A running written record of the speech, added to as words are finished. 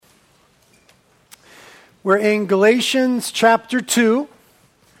We're in Galatians chapter 2.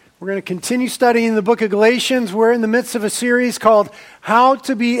 We're going to continue studying the book of Galatians. We're in the midst of a series called How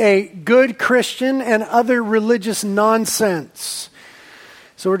to Be a Good Christian and Other Religious Nonsense.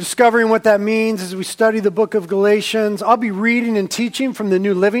 So we're discovering what that means as we study the book of Galatians. I'll be reading and teaching from the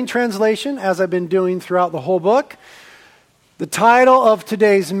New Living Translation, as I've been doing throughout the whole book. The title of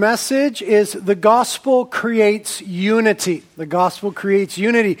today's message is The Gospel Creates Unity. The Gospel Creates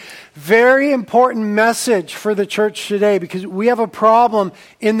Unity. Very important message for the church today because we have a problem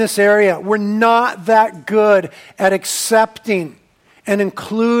in this area. We're not that good at accepting and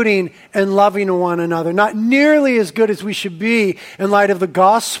including and loving one another. Not nearly as good as we should be in light of the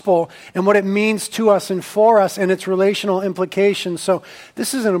gospel and what it means to us and for us and its relational implications. So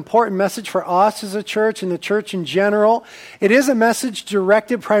this is an important message for us as a church and the church in general. It is a message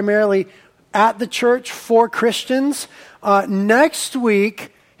directed primarily at the church for Christians. Next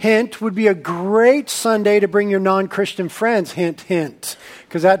week, hint, would be a great Sunday to bring your non-Christian friends, hint, hint,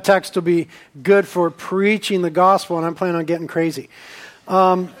 because that text will be good for preaching the gospel, and I'm planning on getting crazy.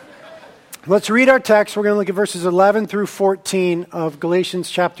 Let's read our text. We're going to look at verses 11 through 14 of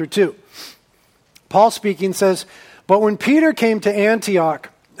Galatians chapter 2. Paul speaking says, "But when Peter came to Antioch,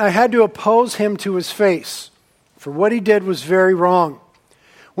 I had to oppose him to his face, for what he did was very wrong.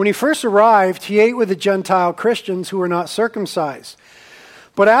 When he first arrived, he ate with the Gentile Christians who were not circumcised.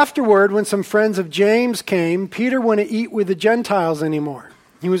 But afterward, when some friends of James came, Peter wouldn't eat with the Gentiles anymore.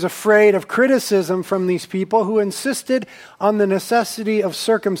 He was afraid of criticism from these people who insisted on the necessity of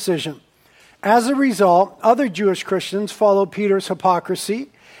circumcision. As a result, other Jewish Christians followed Peter's hypocrisy,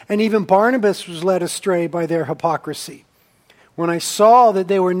 and even Barnabas was led astray by their hypocrisy. When I saw that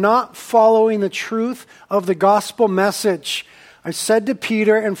they were not following the truth of the gospel message, I said to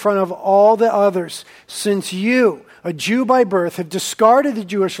Peter in front of all the others, 'Since you, a Jew by birth, have discarded the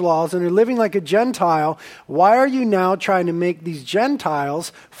Jewish laws and are living like a Gentile, why are you now trying to make these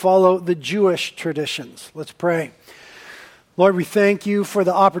Gentiles follow the Jewish traditions?'" Let's pray. Lord, we thank you for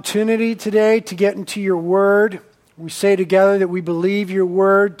the opportunity today to get into your word. We say together that we believe your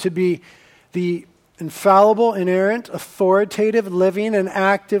word to be the infallible, inerrant, authoritative, living, and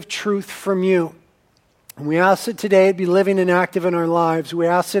active truth from you. And we ask that today it be living and active in our lives. We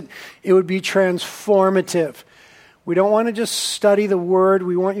ask that it would be transformative. We don't want to just study the word.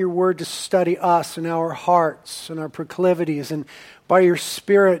 We want your word to study us and our hearts and our proclivities, and by your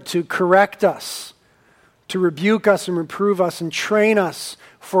Spirit to correct us, to rebuke us and reprove us and train us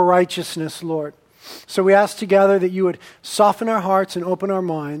for righteousness, Lord. So we ask together that you would soften our hearts and open our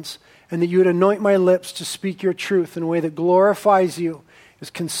minds, and that you would anoint my lips to speak your truth in a way that glorifies you,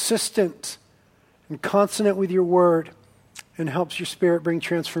 is consistent and consonant with your word, and helps your Spirit bring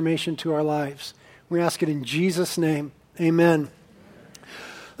transformation to our lives. We ask it in Jesus' name. Amen.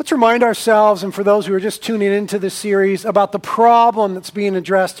 Let's remind ourselves, and for those who are just tuning into this series, about the problem that's being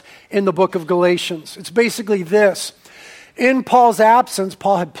addressed in the book of Galatians. It's basically this. In Paul's absence,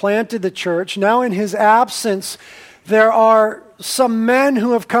 Paul had planted the church. Now in his absence, there are some men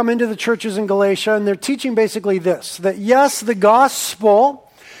who have come into the churches in Galatia, and they're teaching basically this, that yes, the gospel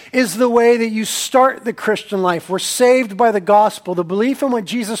is the way that you start the Christian life. We're saved by the gospel, the belief in what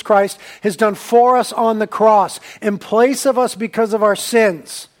Jesus Christ has done for us on the cross, in place of us because of our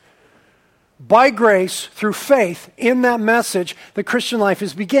sins. By grace, through faith in that message, the Christian life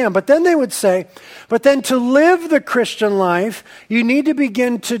is began. But then they would say, but then to live the Christian life, you need to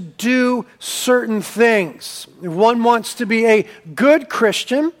begin to do certain things. If one wants to be a good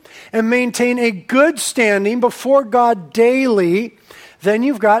Christian and maintain a good standing before God daily, then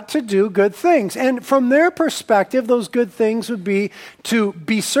you've got to do good things. And from their perspective, those good things would be to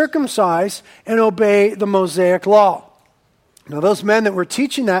be circumcised and obey the Mosaic law. Now, those men that were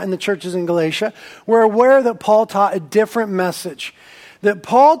teaching that in the churches in Galatia were aware that Paul taught a different message. That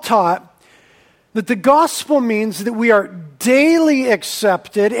Paul taught that the gospel means that we are daily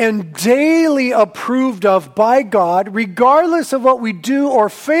accepted and daily approved of by God, regardless of what we do or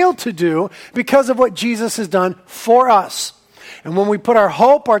fail to do, because of what Jesus has done for us. And when we put our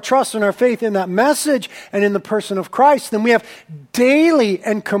hope, our trust, and our faith in that message and in the person of Christ, then we have daily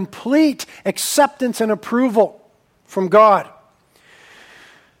and complete acceptance and approval from God.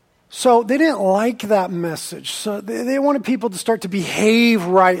 So they didn't like that message. So they wanted people to start to behave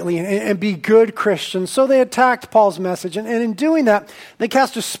rightly and be good Christians. So they attacked Paul's message. And in doing that, they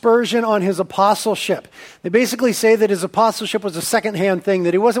cast aspersion on his apostleship. They basically say that his apostleship was a secondhand thing,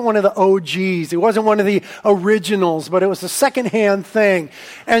 that he wasn't one of the OGs. He wasn't one of the originals, but it was a secondhand thing.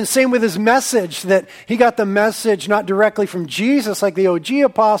 And same with his message, that he got the message not directly from Jesus like the OG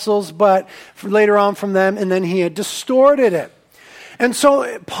apostles, but later on from them, and then he had distorted it. And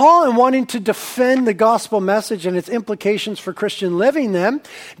so Paul, in wanting to defend the gospel message and its implications for Christian living then,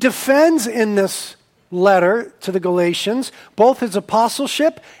 defends in this letter to the Galatians both his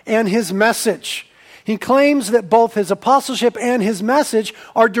apostleship and his message. He claims that both his apostleship and his message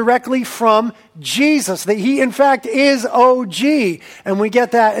are directly from Jesus, that he in fact is OG. And we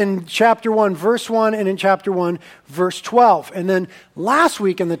get that in chapter 1, verse 1, and in chapter 1, verse 12. And then last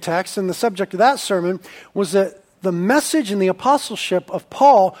week in the text, and the subject of that sermon, was that the message and the apostleship of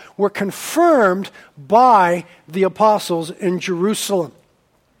Paul were confirmed by the apostles in Jerusalem.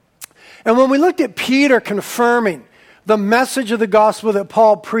 And when we looked at Peter confirming the message of the gospel that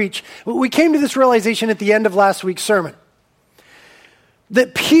Paul preached, we came to this realization at the end of last week's sermon,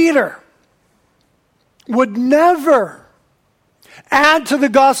 that Peter would never add to the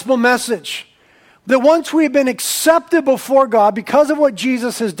gospel message that once we've been accepted before God because of what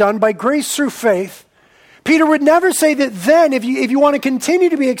Jesus has done by grace through faith, Peter would never say that then, if you want to continue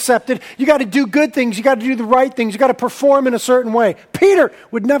to be accepted, you got to do good things, you got to do the right things, you got to perform in a certain way. Peter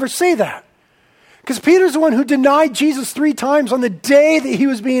would never say that. Because Peter's the one who denied Jesus 3 times on the day that he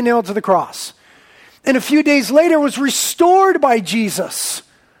was being nailed to the cross. And a few days later was restored by Jesus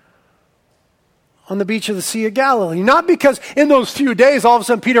on the beach of the Sea of Galilee. Not because in those few days all of a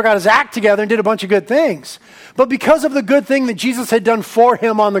sudden Peter got his act together and did a bunch of good things, but because of the good thing that Jesus had done for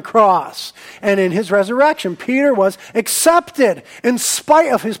him on the cross. And in his resurrection, Peter was accepted in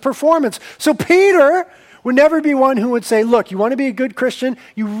spite of his performance. So Peter would never be one who would say, look, you want to be a good Christian,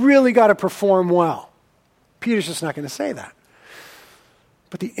 you really got to perform well. Peter's just not going to say that.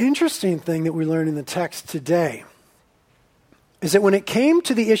 But the interesting thing that we learn in the text today is that when it came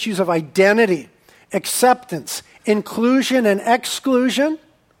to the issues of identity, acceptance, inclusion, and exclusion,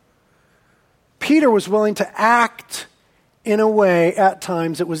 Peter was willing to act in a way at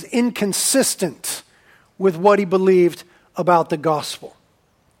times that was inconsistent with what he believed about the gospel.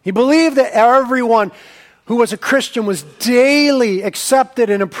 He believed that everyone who was a Christian was daily accepted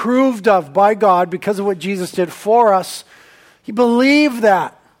and approved of by God because of what Jesus did for us. He believed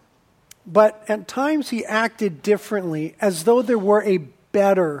that. But at times he acted differently, as though there were a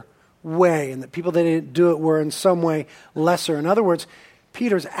better way, and that people that didn't do it were in some way lesser. In other words,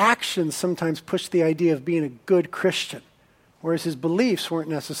 Peter's actions sometimes pushed the idea of being a good Christian, whereas his beliefs weren't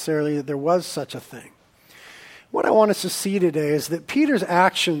necessarily that there was such a thing. What I want us to see today is that Peter's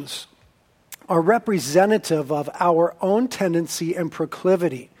actions are representative of our own tendency and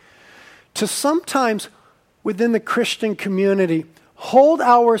proclivity to sometimes within the Christian community hold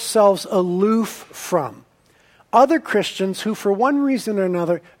ourselves aloof from other Christians who, for one reason or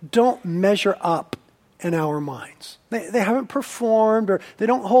another, don't measure up in our minds. They haven't performed, or they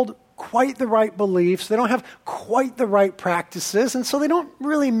don't hold quite the right beliefs. They don't have quite the right practices, and so they don't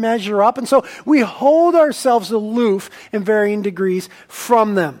really measure up. And so we hold ourselves aloof in varying degrees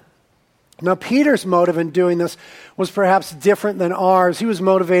from them. Now, Peter's motive in doing this was perhaps different than ours. He was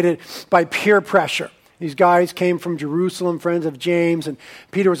motivated by peer pressure. These guys came from Jerusalem, friends of James, and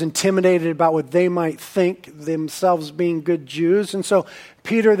Peter was intimidated about what they might think, themselves being good Jews. And so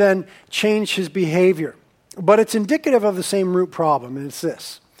Peter then changed his behavior. But it's indicative of the same root problem, and it's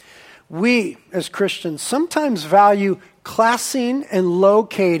this. We, as Christians, sometimes value classing and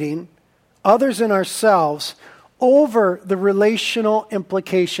locating others and ourselves over the relational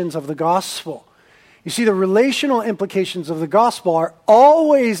implications of the gospel. You see, the relational implications of the gospel are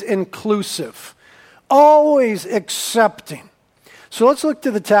always inclusive, always accepting. So let's look to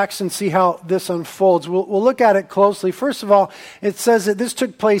the text and see how this unfolds. We'll look at it closely. First of all, it says that this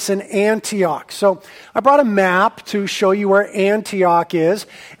took place in Antioch. So I brought a map to show you where Antioch is.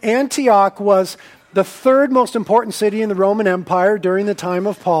 Antioch was the third most important city in the Roman Empire during the time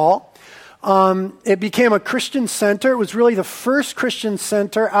of Paul. It became a Christian center. It was really the first Christian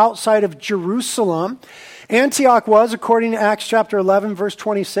center outside of Jerusalem. Antioch was, according to Acts chapter 11, verse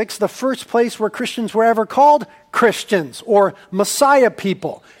 26, the first place where Christians were ever called Christians or Messiah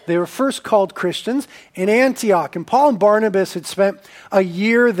people. They were first called Christians in Antioch. And Paul and Barnabas had spent a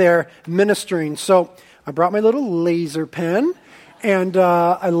year there ministering. So I brought my little laser pen. And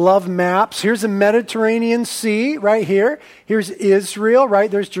I love maps. Here's the Mediterranean Sea right here. Here's Israel, right?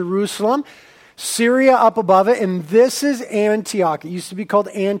 There's Jerusalem. Syria up above it. And this is Antioch. It used to be called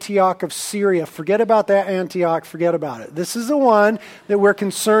Antioch of Syria. Forget about that Antioch. Forget about it. This is the one that we're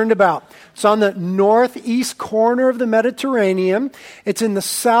concerned about. It's on the northeast corner of the Mediterranean. It's in the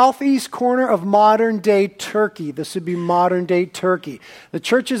southeast corner of modern-day Turkey. This would be modern-day Turkey. The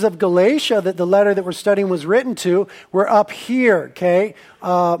churches of Galatia that the letter that we're studying was written to were up here, okay?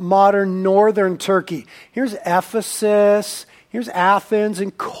 Modern northern Turkey. Here's Ephesus. Here's Athens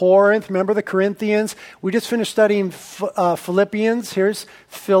and Corinth. Remember the Corinthians? We just finished studying Philippians. Here's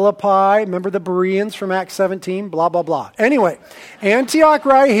Philippi. Remember the Bereans from Acts 17? Blah, blah, blah. Anyway, Antioch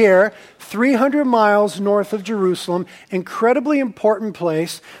right here, 300 miles north of Jerusalem. Incredibly important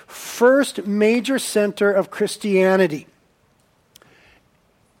place. First major center of Christianity.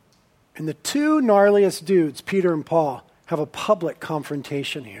 And the two gnarliest dudes, Peter and Paul, have a public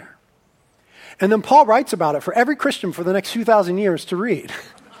confrontation here. And then Paul writes about it for every Christian for the next 2,000 years to read.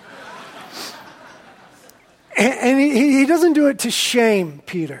 and he doesn't do it to shame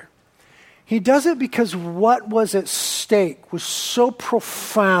Peter. He does it because what was at stake was so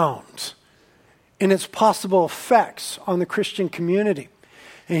profound in its possible effects on the Christian community.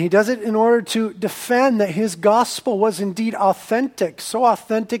 And he does it in order to defend that his gospel was indeed authentic, so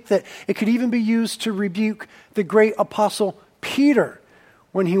authentic that it could even be used to rebuke the great apostle Peter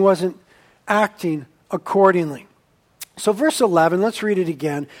when he wasn't acting accordingly. So verse 11, let's read it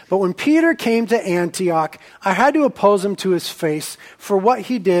again. But when Peter came to Antioch, I had to oppose him to his face, for what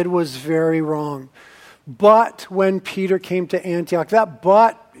he did was very wrong. But when Peter came to Antioch, that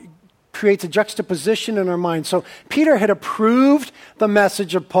but creates a juxtaposition in our mind. So Peter had approved the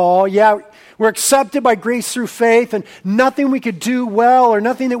message of Paul. Yeah, we're accepted by grace through faith, and nothing we could do well or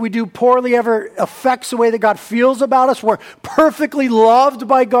nothing that we do poorly ever affects the way that God feels about us. We're perfectly loved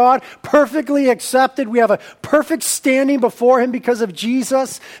by God, perfectly accepted. We have a perfect standing before him because of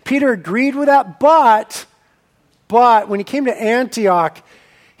Jesus. Peter agreed with that, but when he came to Antioch,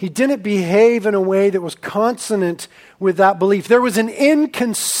 he didn't behave in a way that was consonant with that belief. There was an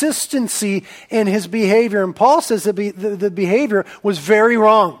inconsistency in his behavior, and Paul says that the behavior was very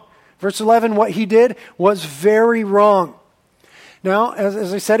wrong. Verse 11, what he did was very wrong. Now,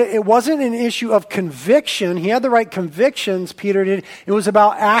 as I said, it wasn't an issue of conviction. He had the right convictions, Peter did. It was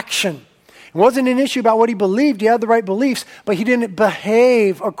about action. It wasn't an issue about what he believed. He had the right beliefs, but he didn't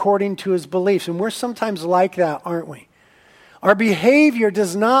behave according to his beliefs. And we're sometimes like that, aren't we? Our behavior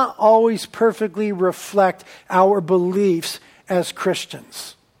does not always perfectly reflect our beliefs as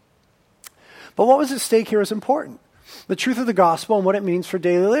Christians. But what was at stake here is important. The truth of the gospel and what it means for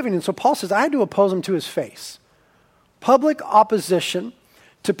daily living. And so Paul says, I had to oppose him to his face. Public opposition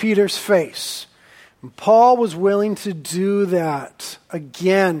to Peter's face. And Paul was willing to do that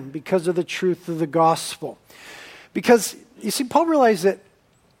again because of the truth of the gospel. Because, you see, Paul realized that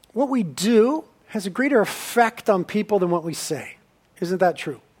what we do has a greater effect on people than what we say. Isn't that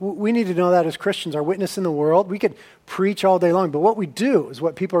true? We need to know that as Christians, our witness in the world. We could preach all day long, but what we do is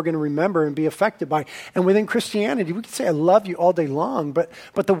what people are going to remember and be affected by. And within Christianity, we could say, I love you all day long, but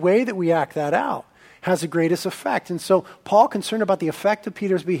the way that we act that out has the greatest effect. And so Paul, concerned about the effect of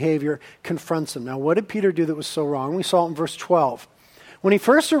Peter's behavior, confronts him. Now, what did Peter do that was so wrong? We saw it in verse 12. When he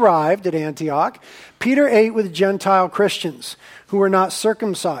first arrived at Antioch, Peter ate with Gentile Christians who were not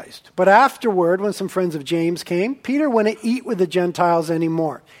circumcised. But afterward, when some friends of James came, Peter wouldn't eat with the Gentiles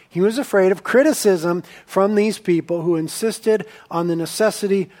anymore. He was afraid of criticism from these people who insisted on the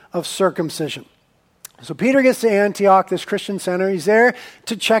necessity of circumcision. So Peter gets to Antioch, this Christian center. He's there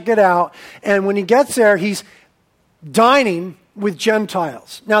to check it out. And when he gets there, he's dining with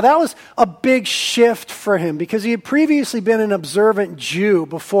Gentiles. Now that was a big shift for him because he had previously been an observant Jew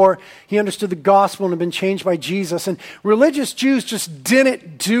before he understood the gospel and had been changed by Jesus. And religious Jews just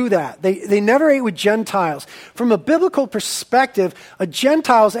didn't do that. They never ate with Gentiles. From a biblical perspective, a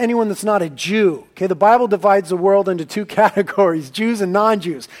Gentile is anyone that's not a Jew. Okay, the Bible divides the world into two categories, Jews and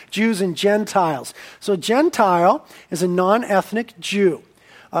non-Jews, Jews and Gentiles. So Gentile is a non-ethnic Jew.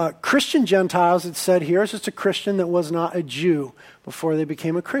 Christian Gentiles, it's said here, is just a Christian that was not a Jew before they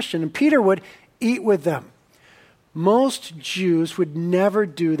became a Christian. And Peter would eat with them. Most Jews would never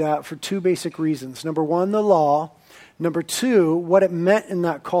do that for two basic reasons. Number one, the law. Number two, what it meant in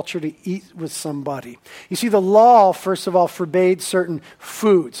that culture to eat with somebody. You see, the law, first of all, forbade certain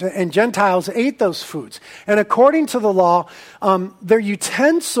foods, and Gentiles ate those foods. And according to the law, their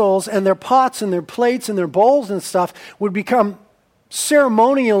utensils and their pots and their plates and their bowls and stuff would become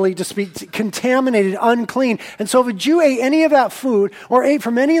ceremonially, to speak, contaminated, unclean. And so if a Jew ate any of that food or ate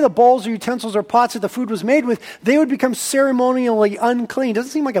from any of the bowls or utensils or pots that the food was made with, they would become ceremonially unclean.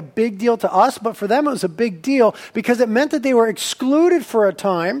 Doesn't seem like a big deal to us, but for them it was a big deal because it meant that they were excluded for a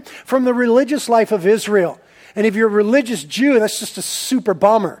time from the religious life of Israel. And if you're a religious Jew, that's just a super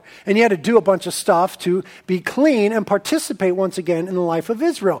bummer. And you had to do a bunch of stuff to be clean and participate once again in the life of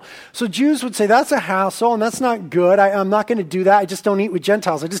Israel. So Jews would say, that's a hassle and that's not good. I'm not going to do that. I just don't eat with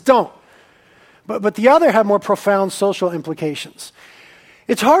Gentiles. I just don't. But the other had more profound social implications.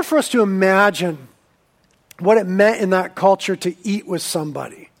 It's hard for us to imagine what it meant in that culture to eat with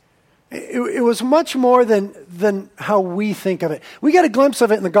somebody. It was much more than how we think of it. We get a glimpse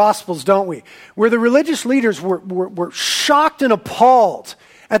of it in the Gospels, don't we? Where the religious leaders were shocked and appalled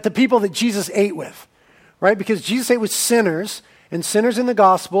at the people that Jesus ate with, right? Because Jesus ate with sinners, and sinners in the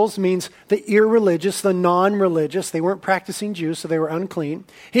Gospels means the irreligious, the non-religious. They weren't practicing Jews, so they were unclean.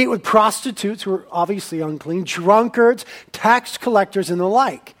 He ate with prostitutes, who were obviously unclean, drunkards, tax collectors, and the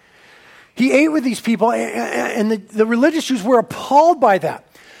like. He ate with these people, and the religious Jews were appalled by that.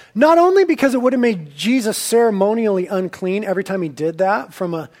 Not only because it would have made Jesus ceremonially unclean every time he did that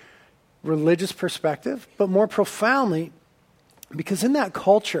from a religious perspective, but more profoundly, because in that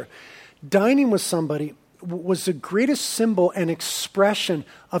culture, dining with somebody was the greatest symbol and expression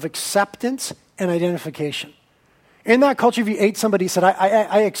of acceptance and identification. In that culture, if you ate somebody, he said,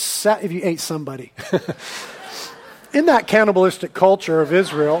 I accept, if you ate somebody. In that cannibalistic culture of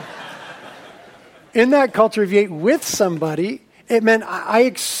Israel, in that culture, if you ate with somebody, it meant, I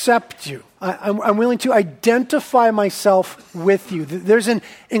accept you. I'm willing to identify myself with you. There's an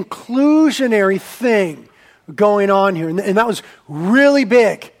inclusionary thing going on here. And that was really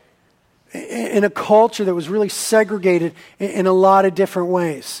big in a culture that was really segregated in a lot of different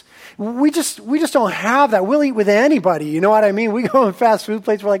ways. We just don't have that. We'll eat with anybody. You know what I mean? We go in fast food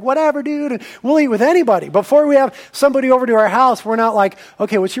places, we're like, whatever, dude. And we'll eat with anybody. Before we have somebody over to our house, we're not like,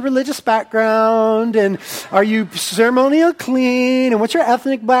 okay, what's your religious background? And are you ceremonial clean? And what's your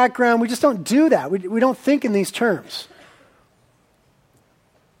ethnic background? We just don't do that. We don't think in these terms.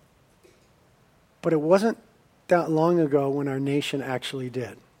 But it wasn't that long ago when our nation actually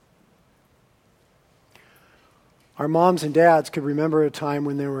did. Our moms and dads could remember a time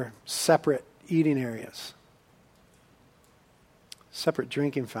when there were separate eating areas, separate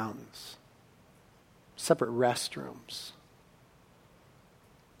drinking fountains, separate restrooms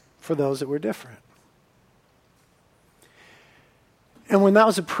for those that were different. And when that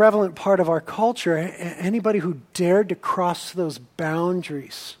was a prevalent part of our culture, anybody who dared to cross those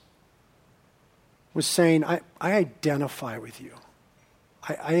boundaries was saying, I identify with you.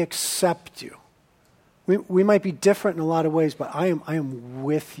 I accept you. We might be different in a lot of ways, but I am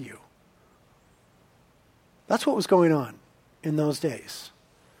with you. That's what was going on in those days.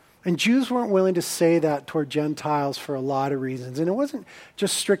 And Jews weren't willing to say that toward Gentiles for a lot of reasons. And it wasn't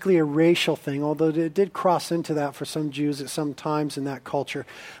just strictly a racial thing, although it did cross into that for some Jews at some times in that culture.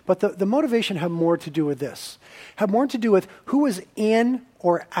 But the motivation had more to do with this. Had more to do with who was in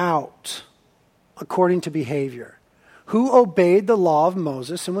or out according to behavior. Who obeyed the law of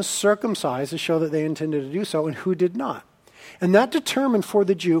Moses and was circumcised to show that they intended to do so, and who did not. And that determined for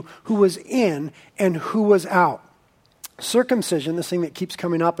the Jew who was in and who was out. Circumcision, this thing that keeps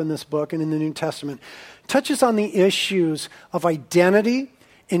coming up in this book and in the New Testament, touches on the issues of identity,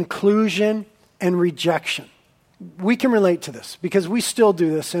 inclusion, and rejection. We can relate to this because we still do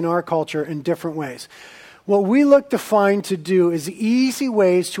this in our culture in different ways. What we look to find to do is easy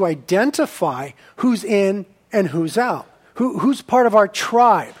ways to identify who's in and who's out. Who's part of our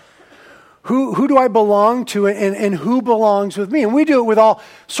tribe? Who do I belong to and who belongs with me? And we do it with all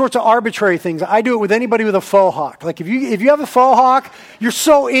sorts of arbitrary things. I do it with anybody with a faux hawk. Like if you have a faux hawk, you're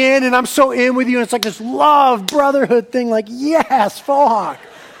so in and I'm so in with you. And it's like this love, brotherhood thing. Like, yes, faux hawk.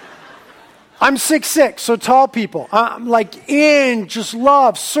 I'm 6'6", so tall people. I'm like in, just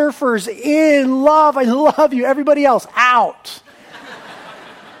love. Surfers in, love. I love you. Everybody else, out.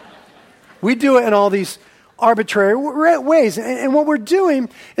 We do it in all these arbitrary ways. And what we're doing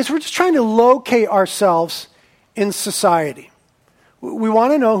is we're just trying to locate ourselves in society. We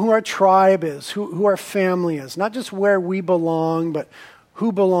want to know who our tribe is, who our family is, not just where we belong, but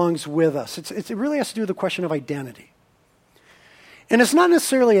who belongs with us. It really has to do with the question of identity. And it's not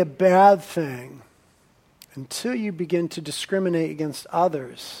necessarily a bad thing until you begin to discriminate against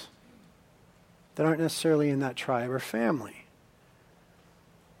others that aren't necessarily in that tribe or family.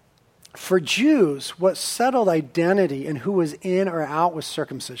 For Jews, what settled identity and who was in or out was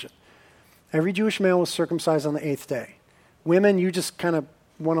circumcision. Every Jewish male was circumcised on the 8th day. Women, you just kind of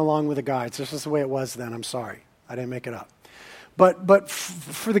went along with the guys. This is the way it was then. I'm sorry. I didn't make it up. But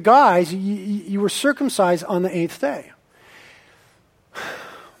for the guys, you were circumcised on the 8th day.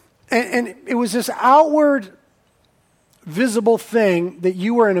 And it was this outward, visible thing that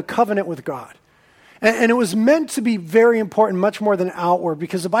you were in a covenant with God. And it was meant to be very important, much more than outward,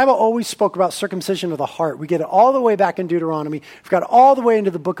 because the Bible always spoke about circumcision of the heart. We get it all the way back in Deuteronomy. We've got all the way into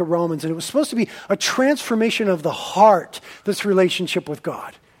the book of Romans, and it was supposed to be a transformation of the heart, this relationship with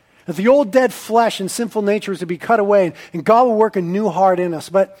God. That the old dead flesh and sinful nature is to be cut away, and God will work a new heart in us.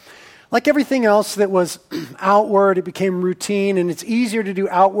 But like everything else that was outward, it became routine, and it's easier to do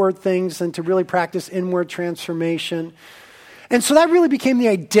outward things than to really practice inward transformation. And so that really became the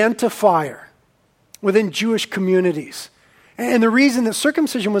identifier within Jewish communities. And the reason that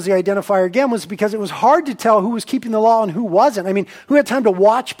circumcision was the identifier again was because it was hard to tell who was keeping the law and who wasn't. I mean, who had time to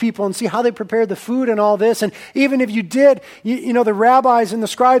watch people and see how they prepared the food and all this? And even if you did, you know, the rabbis and the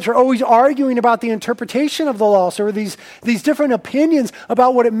scribes were always arguing about the interpretation of the law. So there were these different opinions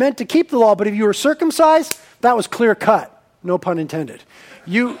about what it meant to keep the law. But if you were circumcised, that was clear cut. No pun intended.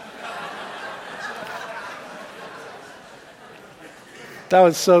 That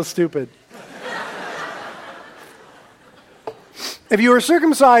was so stupid. If you were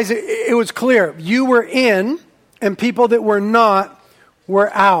circumcised, it was clear. You were in, and people that were not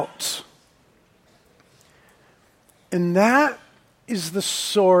were out. And that is the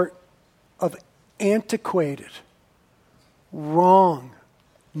sort of antiquated, wrong,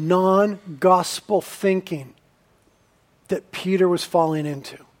 non-gospel thinking that Peter was falling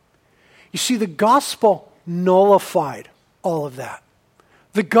into. You see, the gospel nullified all of that.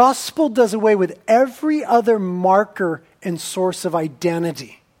 The gospel does away with every other marker and source of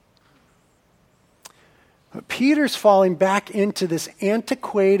identity. But Peter's falling back into this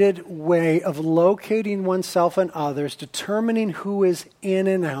antiquated way of locating oneself and others, determining who is in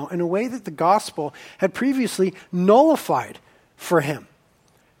and out, in a way that the gospel had previously nullified for him.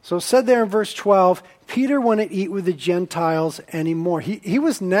 So it said there in verse 12, Peter wouldn't eat with the Gentiles anymore. He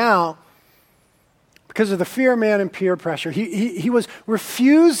was now, because of the fear of man and peer pressure, he was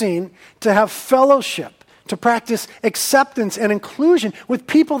refusing to have fellowship, to practice acceptance and inclusion with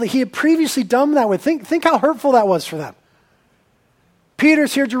people that he had previously done that with. Think how hurtful that was for them.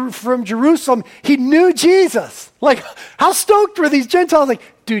 Peter's here from Jerusalem. He knew Jesus. Like, how stoked were these Gentiles? Like,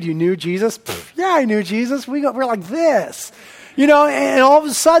 dude, you knew Jesus? Yeah, I knew Jesus. We're like this. You know, and all of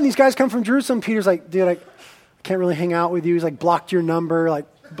a sudden, these guys come from Jerusalem. Peter's like, dude, I can't really hang out with you. He's like, blocked your number, like,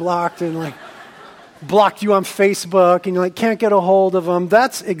 blocked and like, blocked you on Facebook, and you like, can't get a hold of him.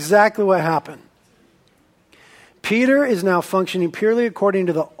 That's exactly what happened. Peter is now functioning purely according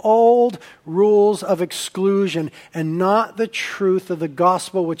to the old rules of exclusion and not the truth of the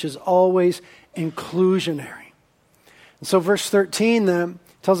gospel, which is always inclusionary. And so verse 13 then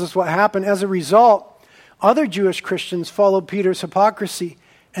tells us what happened. As a result, other Jewish Christians followed Peter's hypocrisy,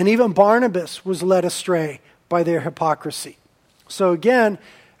 and even Barnabas was led astray by their hypocrisy. So again,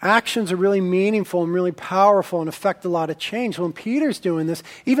 actions are really meaningful and really powerful and affect a lot of change. When Peter's doing this,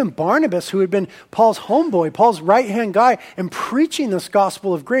 even Barnabas, who had been Paul's homeboy, Paul's right-hand guy, and preaching this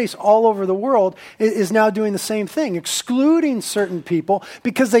gospel of grace all over the world, is now doing the same thing, excluding certain people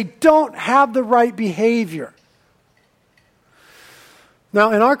because they don't have the right behavior.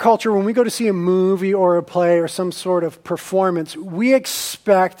 Now, in our culture, when we go to see a movie or a play or some sort of performance, we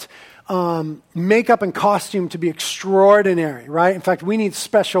expect makeup and costume to be extraordinary, right? In fact, we need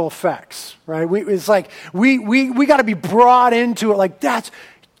special effects, right? It's like we got to be brought into it. Like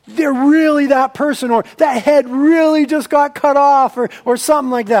they're really that person, or that head really just got cut off, or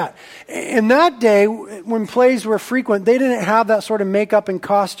something like that. In that day, when plays were frequent, they didn't have that sort of makeup and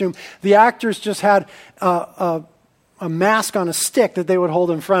costume. The actors just had a mask on a stick that they would hold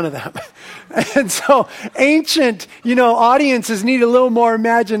in front of them. And so ancient, audiences need a little more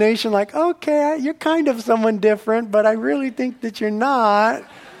imagination, like, okay, you're kind of someone different, but I really think that you're not.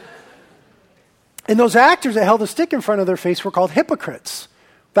 And those actors that held a stick in front of their face were called hypocrites.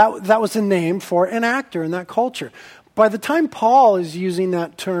 That was the name for an actor in that culture. By the time Paul is using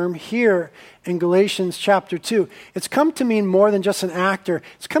that term here in Galatians chapter 2, it's come to mean more than just an actor.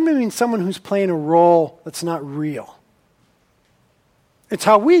 It's come to mean someone who's playing a role that's not real. It's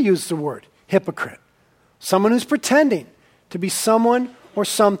how we use the word hypocrite. Someone who's pretending to be someone or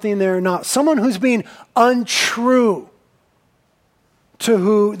something they're not. Someone who's being untrue to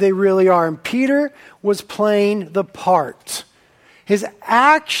who they really are. And Peter was playing the part. His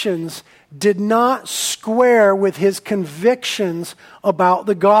actions did not square with his convictions about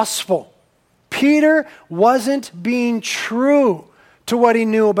the gospel. Peter wasn't being true to what he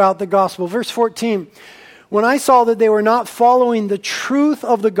knew about the gospel. Verse 14, when I saw that they were not following the truth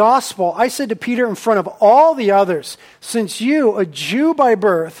of the gospel, I said to Peter in front of all the others, since you, a Jew by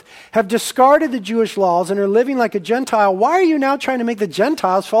birth, have discarded the Jewish laws and are living like a Gentile, why are you now trying to make the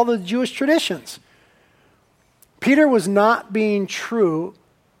Gentiles follow the Jewish traditions? Peter was not being true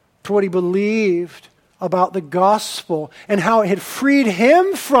to what he believed about the gospel and how it had freed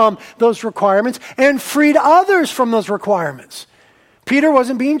him from those requirements and freed others from those requirements. Peter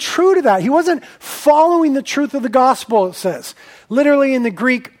wasn't being true to that. He wasn't following the truth of the gospel, it says. Literally in the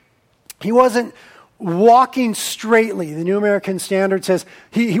Greek, he wasn't walking straightly. The New American Standard says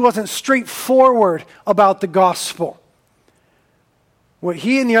he wasn't straightforward about the gospel. What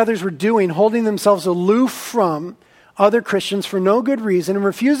he and the others were doing, holding themselves aloof from, other Christians for no good reason and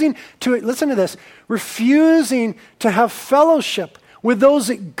refusing to, listen to this, refusing to have fellowship with those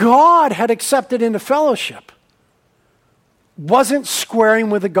that God had accepted into fellowship, wasn't squaring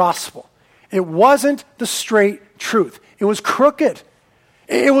with the gospel. It wasn't the straight truth. It was crooked.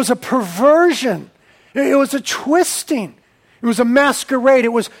 It was a perversion. It was a twisting. It was a masquerade.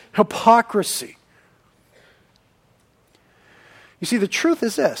 It was hypocrisy. You see, the truth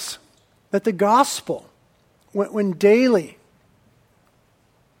is this, that the gospel, when daily,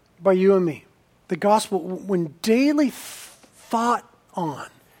 by you and me, the gospel, when daily thought on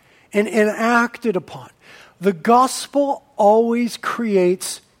and acted upon, the gospel always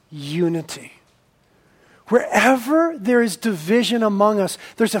creates unity. Wherever there is division among us,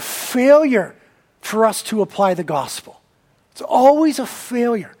 there's a failure for us to apply the gospel. It's always a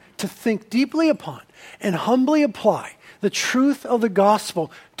failure to think deeply upon and humbly apply the truth of the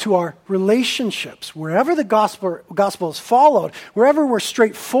gospel to our relationships. Wherever the gospel is followed, wherever we're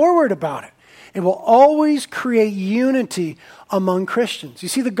straightforward about it, it will always create unity among Christians. You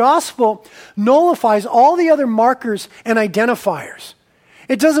see, the gospel nullifies all the other markers and identifiers.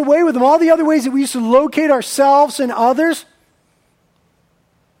 It does away with them. All the other ways that we used to locate ourselves and others,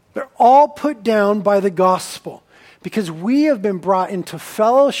 they're all put down by the gospel because we have been brought into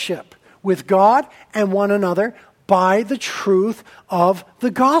fellowship with God and one another by the truth of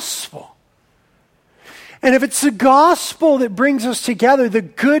the gospel. And if it's the gospel that brings us together, the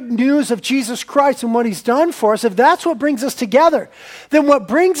good news of Jesus Christ and what he's done for us, if that's what brings us together, then what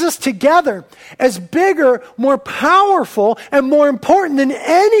brings us together is bigger, more powerful, and more important than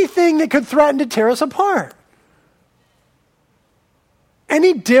anything that could threaten to tear us apart.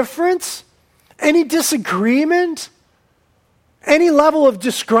 Any difference, any disagreement, any level of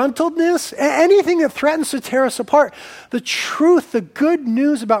disgruntledness, anything that threatens to tear us apart, the truth, the good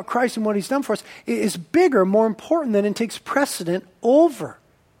news about Christ and what he's done for us is bigger, more important than it takes precedent over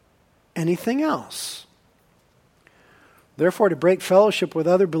anything else. Therefore, to break fellowship with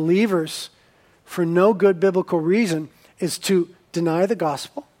other believers for no good biblical reason is to deny the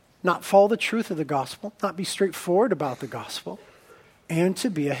gospel, not follow the truth of the gospel, not be straightforward about the gospel, and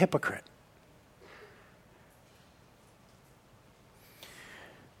to be a hypocrite.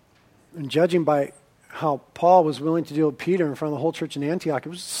 And judging by how Paul was willing to deal with Peter in front of the whole church in Antioch, it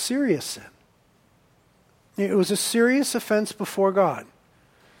was a serious sin. It was a serious offense before God.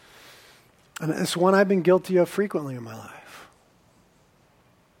 And it's one I've been guilty of frequently in my life.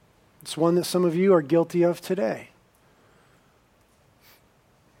 It's one that some of you are guilty of today.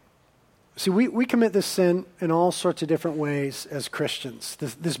 See, we commit this sin in all sorts of different ways as Christians,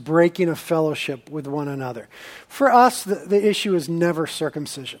 this breaking of fellowship with one another. For us, the issue is never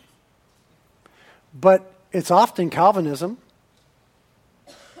circumcision. But it's often Calvinism,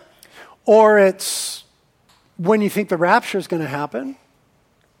 or it's when you think the rapture is going to happen,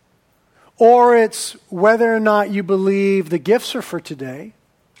 or it's whether or not you believe the gifts are for today,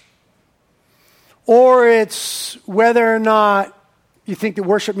 or it's whether or not you think that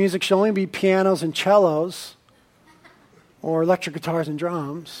worship music should only be pianos and cellos, or electric guitars and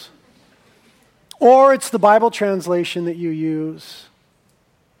drums, or it's the Bible translation that you use.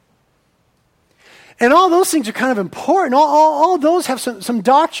 And all those things are kind of important. All those have some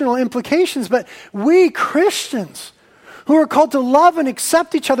doctrinal implications. But we Christians who are called to love and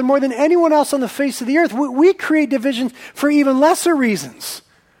accept each other more than anyone else on the face of the earth, we create divisions for even lesser reasons.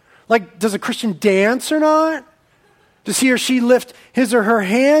 Like, does a Christian dance or not? Does he or she lift his or her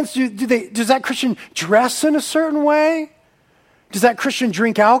hands? Does that Christian dress in a certain way? Does that Christian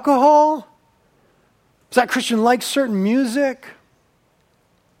drink alcohol? Does that Christian like certain music?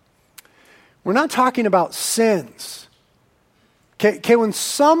 We're not talking about sins. Okay, when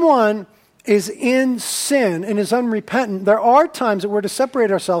someone is in sin and is unrepentant, there are times that we're to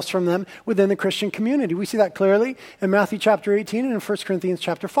separate ourselves from them within the Christian community. We see that clearly in Matthew chapter 18 and in 1 Corinthians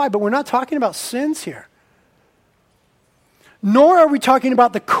chapter 5. But we're not talking about sins here. Nor are we talking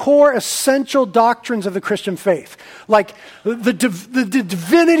about the core essential doctrines of the Christian faith, like the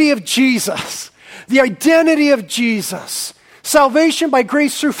divinity of Jesus, the identity of Jesus, salvation by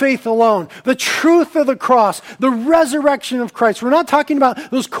grace through faith alone, the truth of the cross, the resurrection of Christ. We're not talking about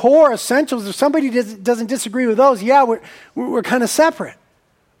those core essentials. If somebody doesn't disagree with those, we're kind of separate.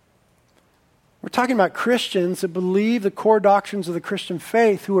 We're talking about Christians that believe the core doctrines of the Christian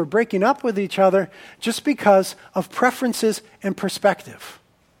faith who are breaking up with each other just because of preferences and perspective.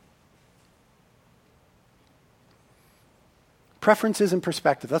 Preferences and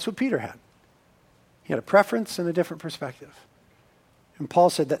perspective. That's what Peter had. He had a preference and a different perspective. And Paul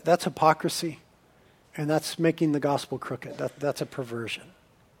said that's hypocrisy, and that's making the gospel crooked. That's a perversion.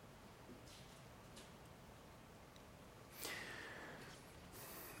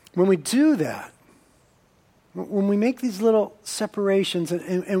 When we do that, when we make these little separations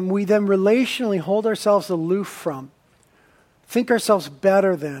and we then relationally hold ourselves aloof from, think ourselves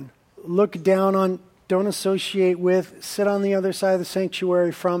better than, look down on, don't associate with, sit on the other side of the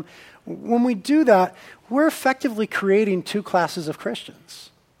sanctuary from, when we do that, we're effectively creating two classes of Christians.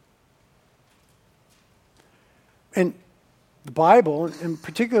 And the Bible, and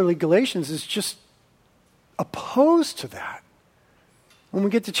particularly Galatians, is just opposed to that. When we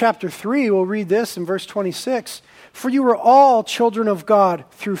get to chapter 3, we'll read this in verse 26. For you are all children of God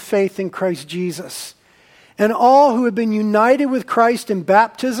through faith in Christ Jesus. And all who have been united with Christ in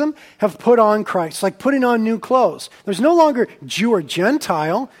baptism have put on Christ, like putting on new clothes. There's no longer Jew or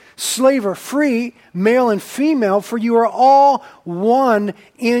Gentile, slave or free, male and female, for you are all one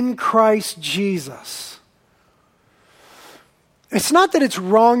in Christ Jesus. It's not that it's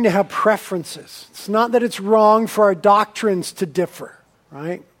wrong to have preferences. It's not that it's wrong for our doctrines to differ,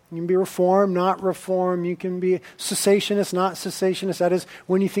 right? You can be reformed, not reformed. You can be cessationist, not cessationist. That is,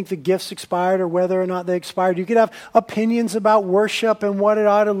 when you think the gifts expired or whether or not they expired. You could have opinions about worship and what it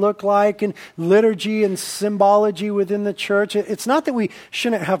ought to look like and liturgy and symbology within the church. It's not that we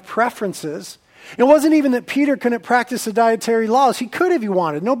shouldn't have preferences. It wasn't even that Peter couldn't practice the dietary laws. He could if he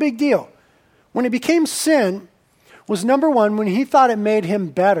wanted. No big deal. When it became sin, was number one, when he thought it made him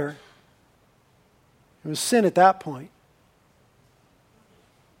better. It was sin at that point.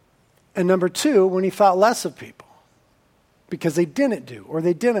 And number two, when he thought less of people because they didn't do or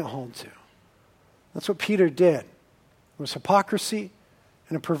they didn't hold to. That's what Peter did. It was hypocrisy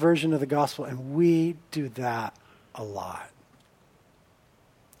and a perversion of the gospel. And we do that a lot.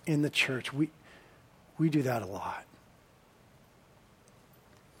 In the church, we do that a lot.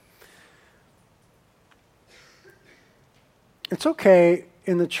 It's okay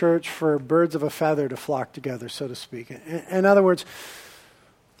in the church for birds of a feather to flock together, so to speak. In other words,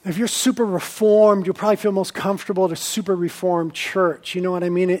 if you're super reformed, you'll probably feel most comfortable at a super reformed church. You know what I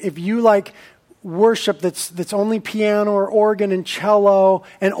mean? If you like worship that's only piano or organ and cello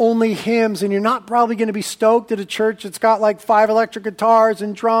and only hymns, and you're not probably going to be stoked at a church that's got like 5 electric guitars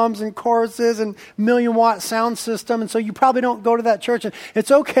and drums and choruses and 1,000,000-watt sound system, and so you probably don't go to that church. And it's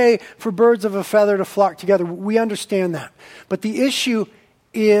okay for birds of a feather to flock together. We understand that. But the issue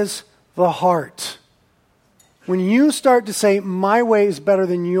is the heart. When you start to say, my way is better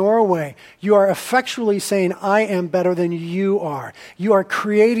than your way, you are effectually saying, I am better than you are. You are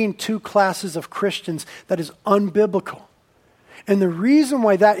creating two classes of Christians that is unbiblical. And the reason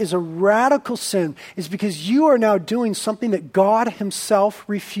why that is a radical sin is because you are now doing something that God himself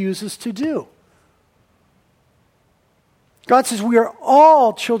refuses to do. God says we are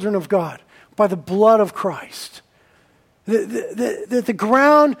all children of God by the blood of Christ. The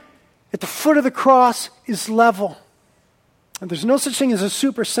ground at the foot of the cross is level. And there's no such thing as a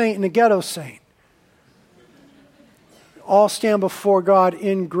super saint and a ghetto saint. All stand before God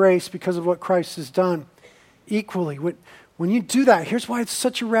in grace because of what Christ has done equally. When you do that, here's why it's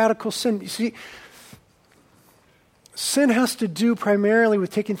such a radical sin. You see, sin has to do primarily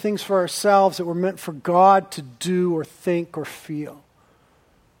with taking things for ourselves that were meant for God to do or think or feel.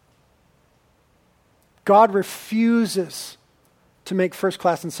 God refuses to make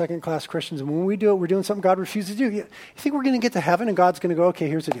first-class and second-class Christians. And when we do it, we're doing something God refuses to do. You think we're going to get to heaven and God's going to go, okay,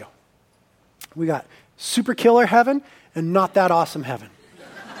 here's the deal. We got super killer heaven and not that awesome heaven.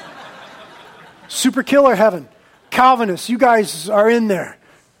 Super killer heaven. Calvinists, you guys are in there.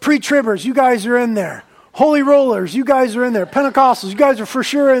 Pre-tribbers, you guys are in there. Holy rollers, you guys are in there. Pentecostals, you guys are for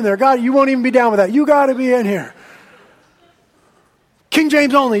sure in there. God, you won't even be down with that. You got to be in here. King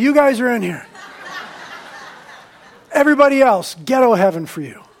James only, you guys are in here. Everybody else, ghetto heaven for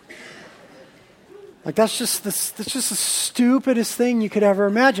you. Like that's just the stupidest thing you could ever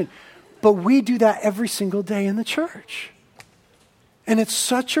imagine. But we do that every single day in the church. And it's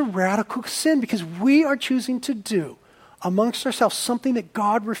such a radical sin because we are choosing to do amongst ourselves something that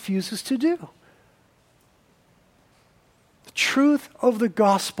God refuses to do. The truth of the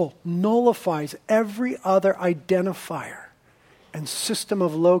gospel nullifies every other identifier and system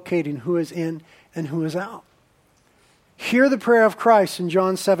of locating who is in and who is out. Hear the prayer of Christ in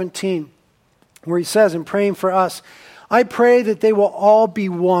John 17, where he says in praying for us, I pray that they will all be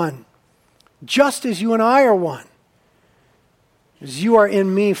one, just as you and I are one. As you are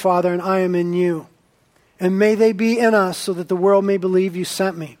in me, Father, and I am in you. And may they be in us so that the world may believe you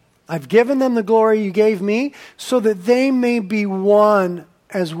sent me. I've given them the glory you gave me so that they may be one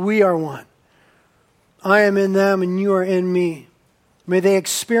as we are one. I am in them and you are in me. May they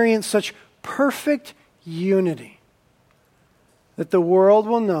experience such perfect unity that the world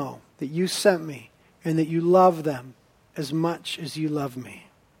will know that you sent me and that you love them as much as you love me.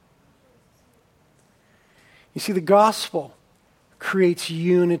 You see, the gospel creates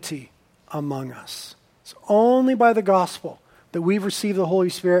unity among us. It's only by the gospel that we've received the Holy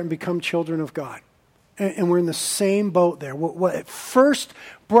Spirit and become children of God. And we're in the same boat there. What at first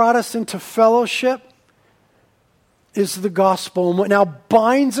brought us into fellowship is the gospel. And what now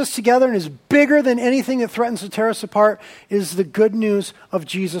binds us together and is bigger than anything that threatens to tear us apart is the good news of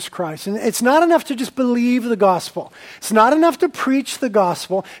Jesus Christ. And it's not enough to just believe the gospel. It's not enough to preach the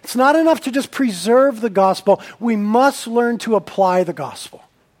gospel. It's not enough to just preserve the gospel. We must learn to apply the gospel.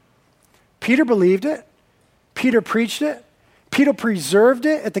 Peter believed it. Peter preached it. Peter preserved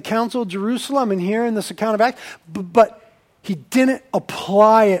it at the Council of Jerusalem and here in this account of Acts, but he didn't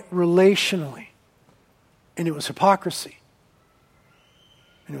apply it relationally. And it was hypocrisy.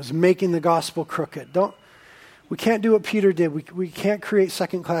 And it was making the gospel crooked. We can't do what Peter did. We can't create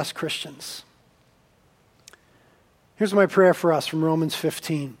second-class Christians. Here's my prayer for us from Romans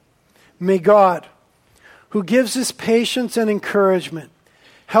 15. May God, who gives us patience and encouragement,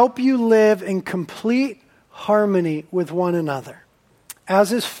 help you live in complete harmony with one another,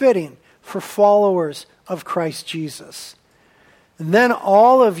 as is fitting for followers of Christ Jesus. And then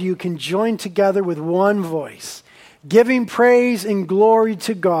all of you can join together with one voice, giving praise and glory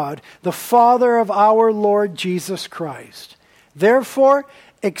to God, the Father of our Lord Jesus Christ. Therefore,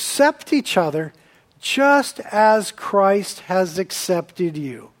 accept each other just as Christ has accepted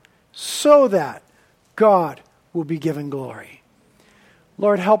you, so that God will be given glory.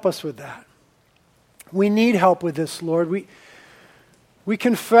 Lord, help us with that. We need help with this, Lord. We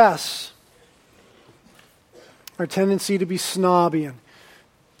confess our tendency to be snobby and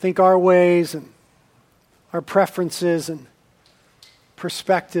think our ways and our preferences and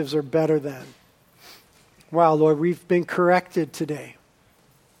perspectives are better than. Wow, Lord, we've been corrected today.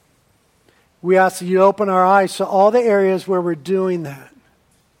 We ask that you open our eyes to all the areas where we're doing that.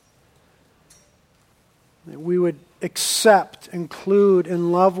 That we would accept, include,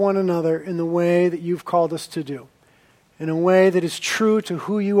 and love one another in the way that you've called us to do, in a way that is true to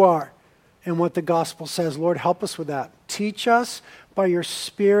who you are and what the gospel says. Lord, help us with that. Teach us by your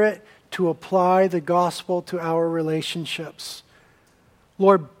Spirit to apply the gospel to our relationships.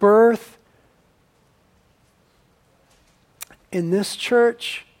 Lord, birth in this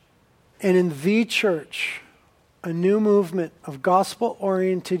church and in the church a new movement of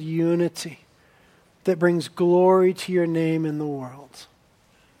gospel-oriented unity that brings glory to your name in the world.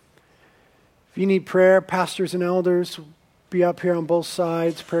 If you need prayer, pastors and elders will be up here on both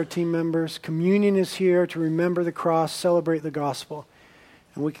sides, prayer team members. Communion is here to remember the cross, celebrate the gospel.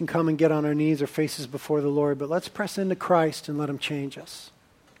 And we can come and get on our knees or faces before the Lord. But let's press into Christ and let him change us.